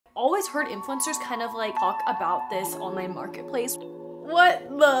always heard influencers kind of like talk about this online marketplace. What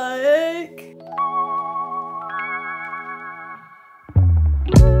the heck?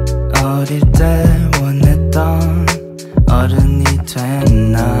 어릴 때 원했던 어른이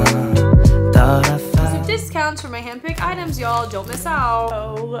됐나 Some discounts for my handpicked items, y'all. Don't miss out.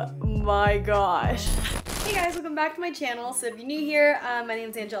 Oh my gosh. Hey guys, welcome back to my channel. So if you're new here, my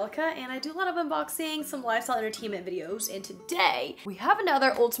name is Angelica and I do a lot of unboxing, some lifestyle entertainment videos, and today we have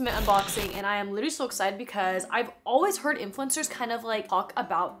another ultimate unboxing and I am literally so excited because I've always heard influencers kind of like talk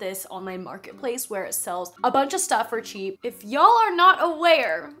about this online marketplace where it sells a bunch of stuff for cheap. If y'all are not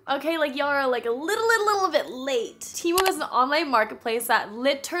aware, okay, like y'all are like a little bit late. TEMU is an online marketplace that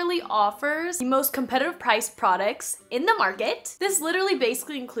literally offers the most competitive priced products in the market. This literally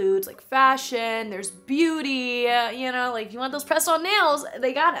basically includes like fashion, there's beauty, you know, like if you want those pressed on nails,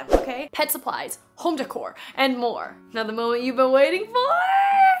 they got them, okay? Pet supplies, home decor, and more. Now the moment you've been waiting for.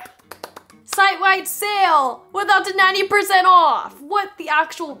 Site-wide sale with up to 90% off. What the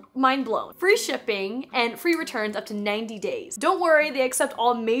actual mind blown. Free shipping and free returns up to 90 days. Don't worry, they accept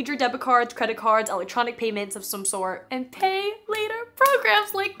all major debit cards, credit cards, electronic payments of some sort, and pay later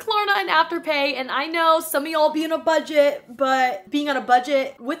programs like Klarna and Afterpay. And I know some of y'all be on a budget, but being on a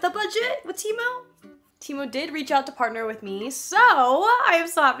budget with TEMU? TEMU did reach out to partner with me, so I am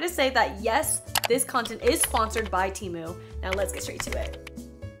so happy to say that yes, this content is sponsored by TEMU. Now let's get straight to it.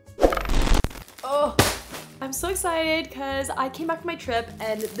 Oh, I'm so excited because I came back from my trip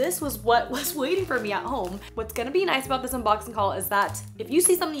and this was what was waiting for me at home. What's gonna be nice about this unboxing haul is that if you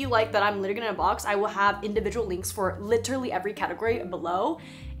see something you like that I'm literally gonna unbox, I will have individual links for literally every category below.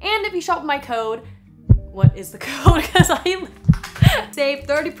 And if you shop with my code, what is the code? Because I save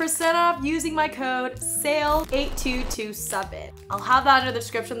 30% off using my code SALE8227. I'll have that in the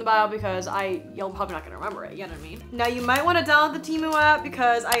description in the bio because y'all probably not gonna remember it, you know what I mean? Now you might want to download the TEMU app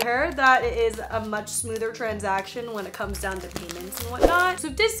because I heard that it is a much smoother transaction when it comes down to payments and whatnot. So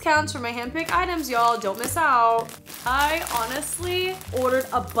discounts for my handpicked items, y'all, don't miss out. I honestly ordered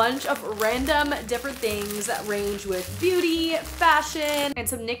a bunch of random different things that range with beauty, fashion, and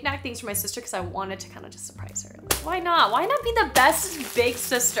some knickknack things for my sister because I wanted to kind of just surprise her. Like, why not? Why not be the best big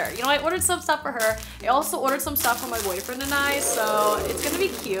sister? You know, I ordered some stuff for her. I also ordered some stuff for my boyfriend and I, so it's gonna be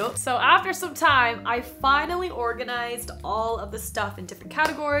cute. So after some time, I finally organized all of the stuff in different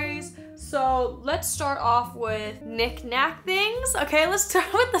categories. So let's start off with knick-knack things. Okay, let's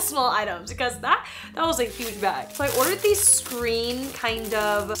start with the small items because that was a huge bag. So I ordered these screen kind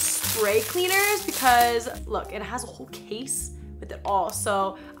of spray cleaners because look, it has a whole case with it all.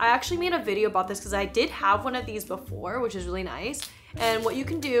 So I actually made a video about this because I did have one of these before, which is really nice. And what you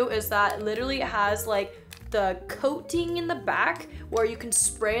can do is that literally it has like the coating in the back where you can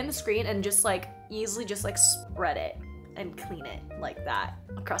spray on the screen and just like easily just like spread it and clean it like that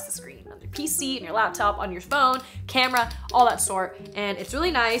across the screen on your PC and your laptop, on your phone, camera, all that sort. And it's really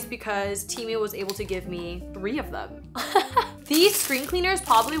nice because TEMU was able to give me 3 of them. These screen cleaners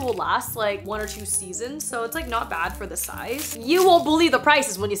probably will last like 1 or 2 seasons, so it's like not bad for the size. You won't believe the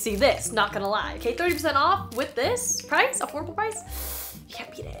prices when you see this, not gonna lie. Okay, 30% off with this price, affordable price. You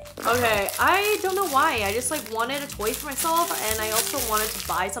can't beat it. Okay, I don't know why. I just like wanted a toy for myself and I also wanted to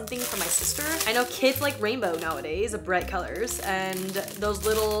buy something for my sister. I know kids like rainbow nowadays, bright colors, and those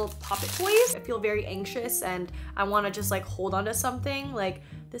little poppet toys. I feel very anxious and I want to just like hold on to something. Like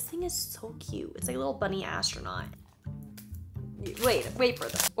this thing is so cute. It's like a little bunny astronaut. Wait for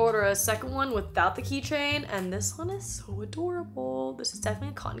this. Order a second one without the keychain and this one is so adorable. This is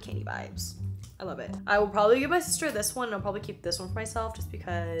definitely cotton candy vibes. I love it. I will probably give my sister this one and I'll probably keep this one for myself just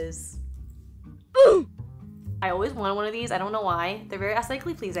because I always wanted one of these. I don't know why. They're very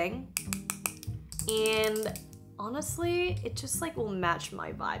aesthetically pleasing. And honestly, it just like will match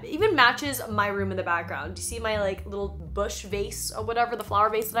my vibe. It even matches my room in the background. Do you see my like little bush vase or whatever, the flower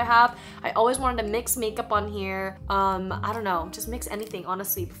vase that I have? I always wanted to mix makeup on here. I don't know, just mix anything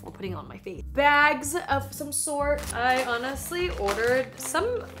honestly before putting it on my face. Bags of some sort. I honestly ordered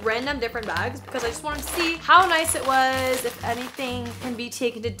some random different bags because I just wanted to see how nice it was, if anything can be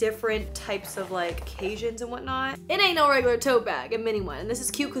taken to different types of like occasions and whatnot. It ain't no regular tote bag, a mini one. And this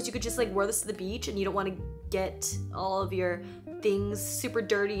is cute because you could just like wear this to the beach and you don't want to get all of your things super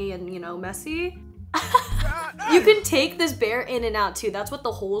dirty and, you know, messy. You can take this bear in and out too. That's what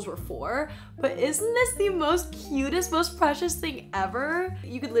the holes were for. But isn't this the most cutest, most precious thing ever?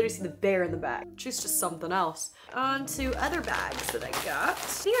 You could literally see the bear in the back. She's just something else. On to other bags that I got. I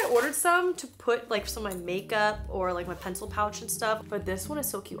think I ordered some to put like some of my makeup or like my pencil pouch and stuff. But this one is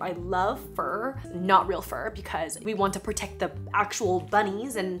so cute. I love fur, not real fur, because we want to protect the actual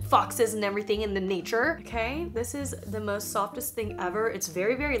bunnies and foxes and everything in the nature. Okay, this is the most softest thing ever. It's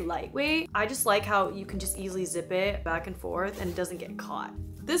very, very lightweight. I just like how you can just easily zip it back and forth and it doesn't get caught.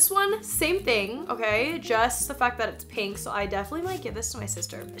 This one, same thing, okay? Just the fact that it's pink, so I definitely might give this to my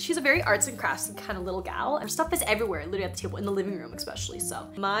sister. She's a very arts and crafts kind of little gal, and stuff is everywhere, literally at the table, in the living room especially, so.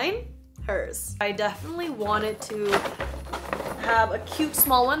 Mine, hers. I definitely wanted to have a cute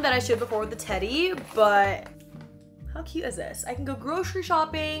small one that I showed before with the teddy, but how cute is this? I can go grocery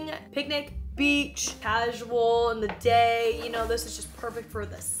shopping, picnic, beach, casual in the day. You know, this is just perfect for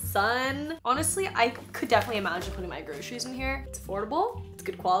the sun. Honestly, I could definitely imagine putting my groceries in here. It's affordable, it's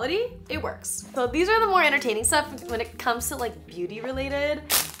good quality, it works. So these are the more entertaining stuff when it comes to like beauty related.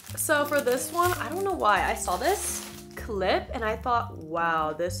 So for this one, I don't know why, I saw this clip and I thought,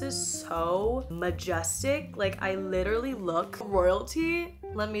 wow, this is so majestic. Like I literally look royalty.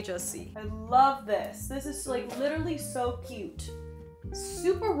 Let me just see. I love this. This is like literally so cute.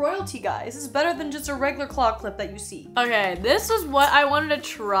 Super royalty, guys. This is better than just a regular claw clip that you see. Okay, this is what I wanted to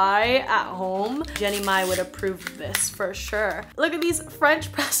try at home. Jenny Mai would approve of this for sure. Look at these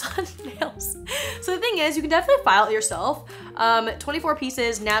French press-on nails. So the thing is, you can definitely file it yourself. 24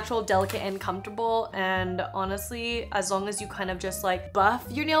 pieces, natural, delicate, and comfortable. And honestly, as long as you kind of just like buff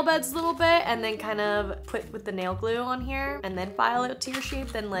your nail beds a little bit and then kind of put with the nail glue on here and then file it to your shape,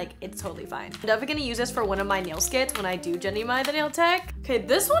 then like it's totally fine. I'm definitely gonna use this for one of my nail skits when I do Jenny Mai the nail tech. Okay,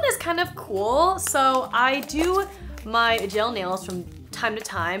 this one is kind of cool. So I do my gel nails from time to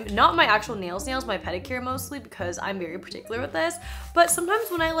time, not my actual nails, my pedicure mostly, because I'm very particular with this. But sometimes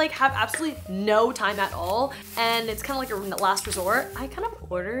when I like have absolutely no time at all and it's kind of like a last resort, I kind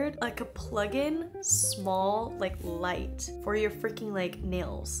of ordered like a plug-in small like light for your freaking like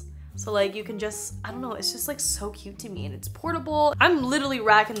nails. So like you can just, I don't know, it's just like so cute to me and it's portable. I'm literally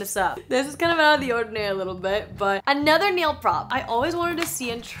racking this up. This is kind of out of the ordinary a little bit, but another nail prop. I always wanted to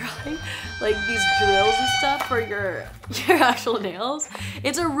see and try like these drills and stuff for your actual nails.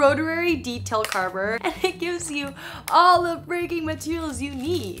 It's a rotary detail carver and it gives you all the freaking materials you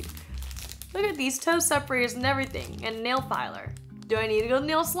need. Look at these toe separators and everything, and nail filer. Do I need to go to the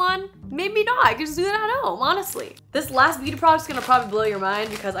nail salon? Maybe not, I can just do that at home, honestly. This last beauty product is gonna probably blow your mind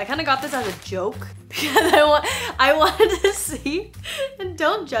because I kind of got this as a joke because I wanted to see, and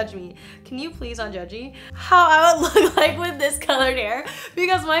don't judge me, can you please not judge me, how I would look like with this colored hair,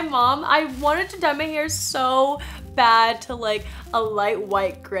 because my mom, I wanted to dye my hair so bad to like a light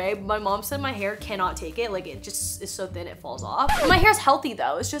white gray. My mom said my hair cannot take it, like it just is so thin it falls off. My hair's healthy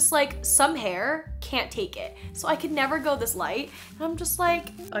though, it's just like some hair can't take it. So I could never go this light. And I'm just like,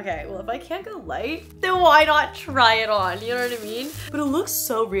 okay, well if I can't go light, then why not try it on, you know what I mean? But it looks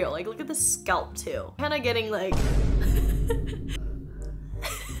so real, like look at the scalp too. Kinda getting like,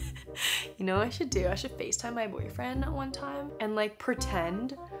 you know what I should do? I should FaceTime my boyfriend one time and like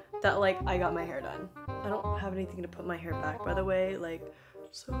pretend that like I got my hair done. I don't have anything to put my hair back, by the way, like,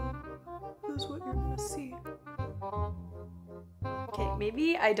 so this is what you're gonna see. Okay,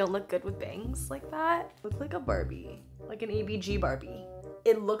 maybe I don't look good with bangs like that. Look like a Barbie, like an ABG Barbie.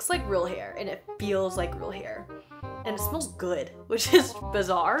 It looks like real hair and it feels like real hair. And it smells good, which is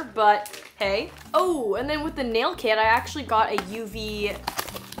bizarre, but hey. Oh, and then with the nail kit, I actually got a UV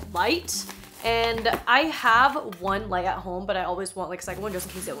light. And I have one light at home, but I always want like a second one just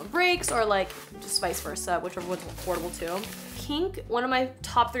in case the other one breaks, or like just vice versa, whichever one's affordable too. Pink, one of my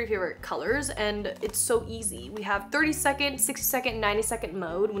top 3 favorite colors, and it's so easy. We have 30-second, 60-second, 90-second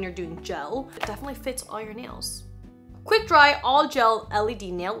mode when you're doing gel. It definitely fits all your nails. Quick dry, all gel LED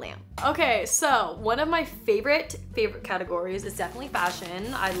nail lamp. Okay, so one of my favorite categories is definitely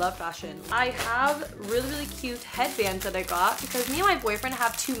fashion. I love fashion. I have really cute headbands that I got because me and my boyfriend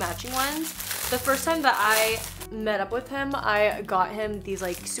have 2 matching ones. The first time that I met up with him, I got him these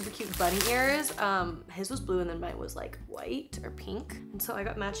like super cute bunny ears. His was blue and then mine was like white or pink. And so I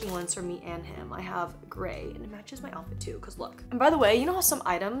got matching ones for me and him. I have gray and it matches my outfit too, cause look. And by the way, you know how some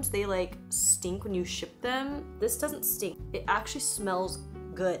items, they like stink when you ship them? This doesn't stink. It actually smells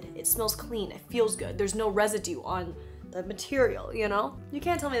good. It smells clean. It feels good. There's no residue on the material, you know? You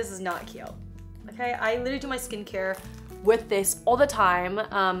can't tell me this is not cute. Okay, I literally do my skincare with this all the time.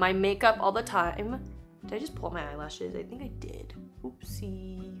 My makeup all the time. Did I just pull out my eyelashes? I think I did.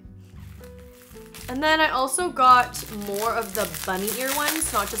 Oopsie. And then I also got more of the bunny ear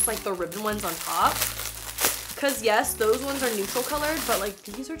ones, not just like the ribbon ones on top. Cause yes, those ones are neutral colored, but like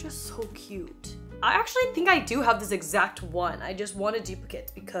these are just so cute. I actually think I do have this exact one. I just wanted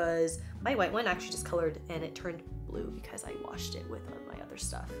duplicates because my white one actually just colored and it turned blue because I washed it with my other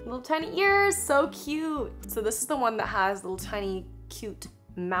stuff. Little tiny ears, so cute. So this is the one that has little tiny cute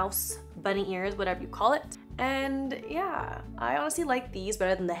mouse bunny ears, whatever you call it. And yeah, I honestly like these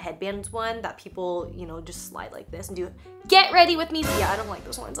better than the headbands one that people, you know, just slide like this and do get ready with me. Yeah, I don't like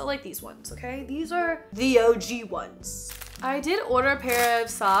those ones. I like these ones, okay? These are the OG ones. I did order a pair of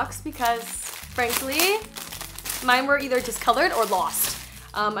socks because frankly, mine were either discolored or lost.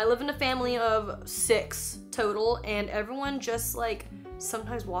 I live in a family of 6 total and everyone just like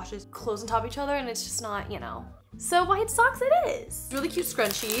sometimes washes clothes on top of each other and it's just not, you know. So white socks it is. Really cute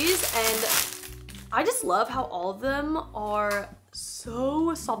scrunchies and I just love how all of them are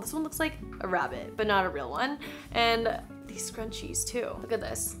so soft. This one looks like a rabbit, but not a real one. And these scrunchies too. Look at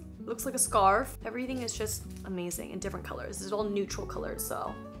this. It looks like a scarf. Everything is just amazing in different colors. This is all neutral colored,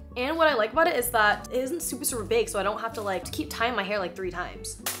 so. And what I like about it is that it isn't super big, so I don't have to like keep tying my hair like 3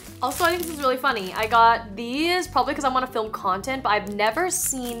 times. Also, I think this is really funny. I got these probably because I want to film content, but I've never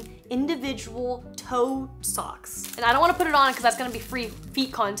seen individual toe socks. And I don't want to put it on because that's going to be free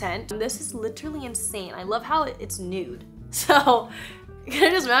feet content. And this is literally insane. I love how it's nude. So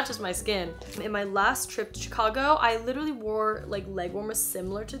it just matches my skin. In my last trip to Chicago, I literally wore like leg warmers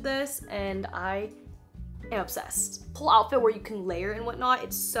similar to this and I am obsessed. Whole outfit where you can layer and whatnot.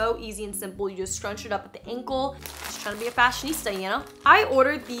 It's so easy and simple. You just scrunch it up at the ankle. Just trying to be a fashionista, you know? I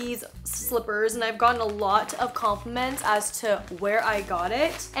ordered these slippers and I've gotten a lot of compliments as to where I got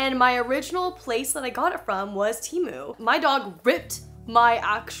it. And my original place that I got it from was TEMU. My dog ripped my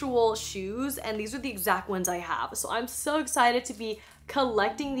actual shoes and these are the exact ones I have. So I'm so excited to be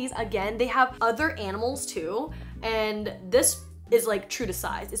collecting these again. They have other animals too. And this is like true to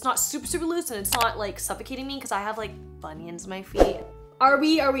size. It's not super loose and it's not like suffocating me because I have like bunions in my feet. Are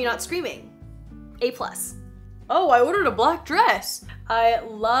we not screaming? A+. Oh, I ordered a black dress. I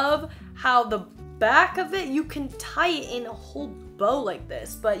love how the back of it, you can tie it in a whole bow like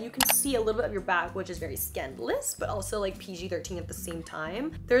this, but you can see a little bit of your back, which is very scandalous, but also like PG-13 at the same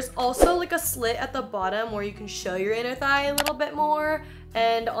time. There's also like a slit at the bottom where you can show your inner thigh a little bit more.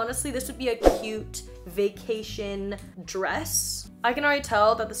 And honestly, this would be a cute vacation dress. I can already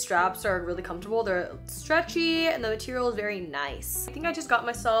tell that the straps are really comfortable. They're stretchy and the material is very nice. I think I just got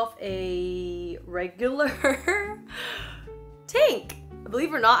myself a regular tank.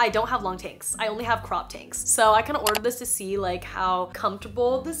 Believe it or not, I don't have long tanks. I only have crop tanks. So I kind of ordered this to see like how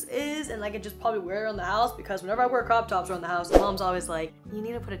comfortable this is and I could just probably wear it around the house because whenever I wear crop tops around the house, mom's always like, you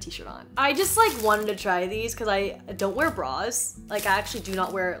need to put a t-shirt on. I just like wanted to try these because I don't wear bras. Like I actually do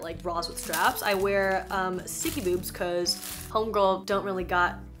not wear like bras with straps. I wear sticky boobs because homegirl don't really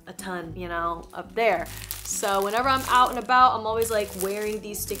got a ton, you know, up there. So whenever I'm out and about, I'm always like wearing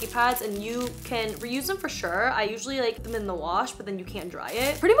these sticky pads and you can reuse them for sure. I usually like put them in the wash, but then you can't dry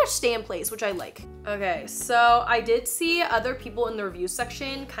it. Pretty much stay in place, which I like. Okay, so I did see other people in the review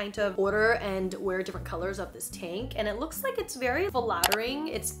section kind of order and wear different colors of this tank and it looks like it's very flattering.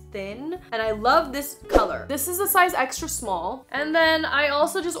 It's thin and I love this color. This is a size extra small. And then I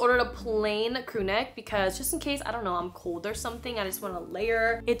also just ordered a plain crew neck because just in case, I don't know, I'm cold or something, I just want to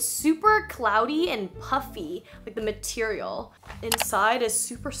layer. It's super cloudy and puffy. Like the material inside is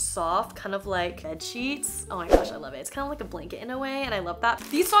super soft, kind of like bed sheets. Oh my gosh, I love it. It's kind of like a blanket in a way and I love that.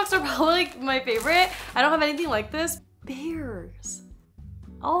 These socks are probably like my favorite. I don't have anything like this. Bears,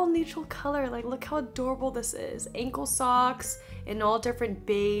 all neutral color. Like look how adorable this is. Ankle socks in all different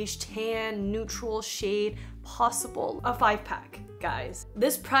beige, tan, neutral shade possible. A 5-pack. Guys,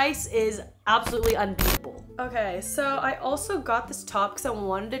 this price is absolutely unbeatable. Okay, so I also got this top because I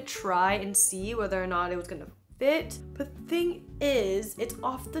wanted to try and see whether or not it was gonna fit. But the thing is, it's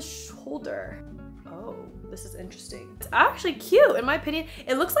off the shoulder. Oh, this is interesting. It's actually cute, in my opinion.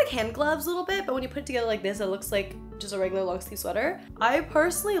 It looks like hand gloves a little bit, but when you put it together like this, it looks like just a regular long sleeve sweater. I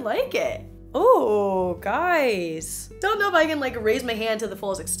personally like it. Oh, guys. Don't know if I can like raise my hand to the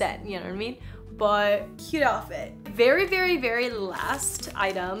fullest extent, you know what I mean? But cute outfit. Very last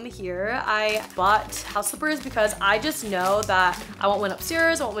item here. I bought house slippers because I just know that I want one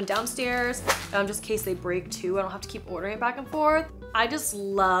upstairs, I want one downstairs, just in case they break too. I don't have to keep ordering it back and forth. I just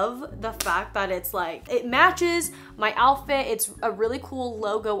love the fact that it's like, it matches my outfit. It's a really cool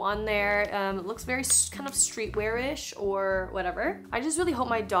logo on there. It looks very kind of streetwear-ish or whatever. I just really hope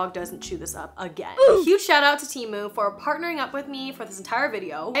my dog doesn't chew this up again. Huge shout out to TEMU for partnering up with me for this entire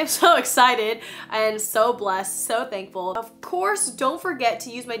video. I'm so excited and so blessed, so thankful. Of course, don't forget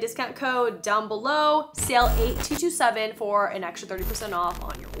to use my discount code down below, sale8227, for an extra 30% off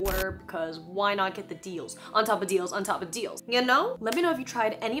on your order, because why not get the deals on top of deals on top of deals, you know? Let me know if you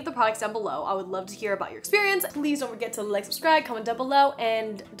tried any of the products down below. I would love to hear about your experience. Please don't forget to like, subscribe, comment down below,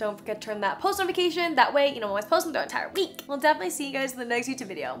 and don't forget to turn that post notification. That way, you know, when I post them the entire week. We'll definitely see you guys in the next YouTube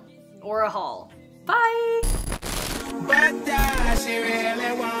video or a haul. Bye! But she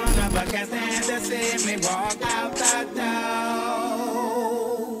really wanna, but can't stand to see me walk out the door.